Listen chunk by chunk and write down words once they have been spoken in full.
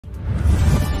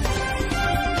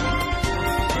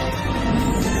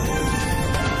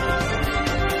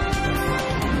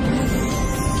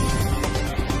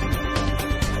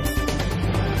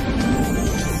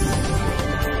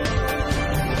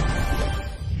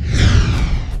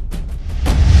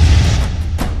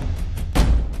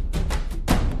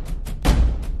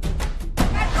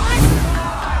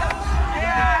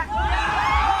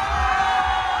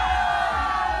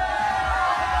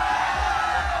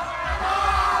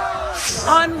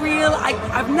unreal.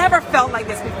 I've never felt like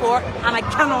this before, and I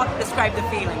cannot describe the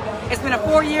feeling. It's been a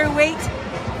 4-year wait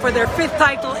for their 5th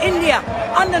title. India,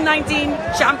 under 19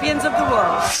 champions of the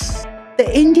world.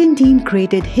 The Indian team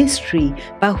created history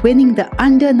by winning the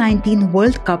Under 19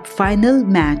 World Cup final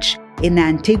match in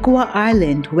Antigua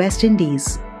Island, West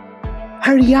Indies.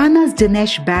 Haryana's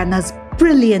Dinesh Bana's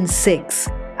brilliant 6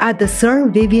 at the Sir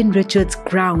Vivian Richards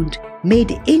ground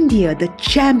made India the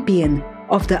champion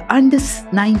of the Under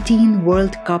 19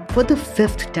 World Cup for the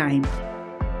 5th time.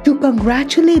 To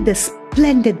congratulate the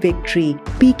splendid victory,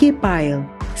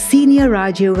 Payal, senior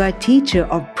Rajyoga teacher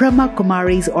of Brahma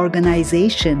Kumaris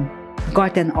organization,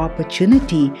 got an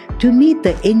opportunity to meet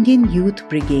the Indian Youth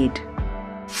Brigade.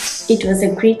 It was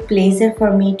a great pleasure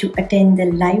for me to attend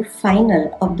the live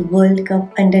final of the World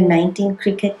Cup Under 19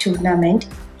 cricket tournament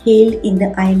held in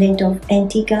the island of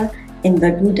Antigua and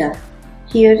Barbuda,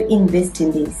 here in West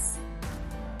Indies.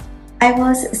 I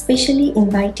was specially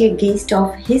invited guest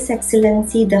of His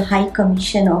Excellency the High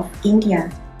Commission of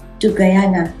India to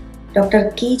Guyana,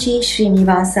 Dr. K.J.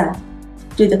 Srinivasa,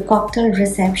 to the cocktail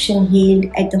reception held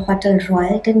at the Hotel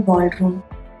Royalton Ballroom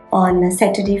on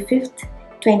Saturday 5th,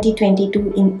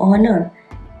 2022 in honor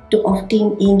of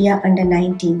Team India Under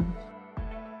 19.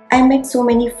 I met so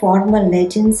many former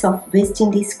legends of West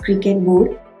Indies Cricket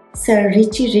Board, Sir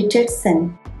Richie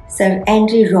Richardson, Sir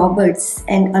Andrew Roberts,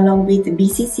 and along with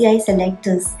BCCI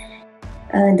selectors,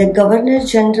 the Governor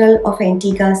General of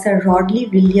Antigua, Sir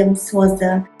Rodley Williams, was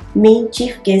the main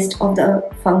chief guest of the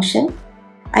function.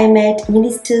 I met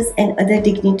ministers and other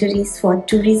dignitaries for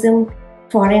tourism,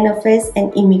 foreign affairs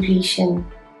and immigration.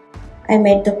 I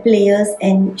met the players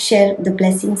and shared the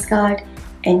blessings card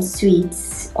and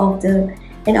sweets of the...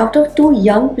 And after 2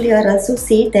 young players also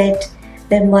said that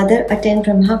their mother attend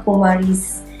Brahma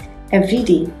Kumaris every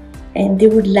day and they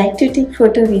would like to take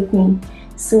photo with me.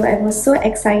 So I was so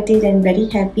excited and very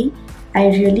happy. I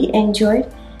really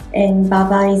enjoyed, and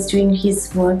Baba is doing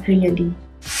his work really.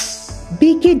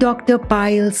 BK Dr.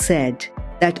 Payal said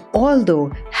that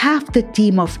although half the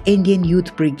team of Indian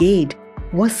Youth Brigade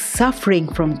was suffering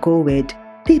from COVID,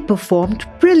 they performed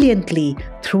brilliantly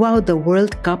throughout the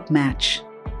World Cup match.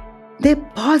 Their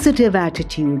positive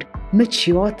attitude,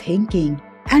 mature thinking,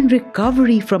 and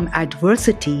recovery from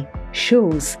adversity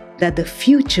shows that the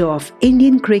future of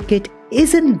Indian cricket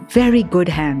is in very good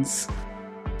hands.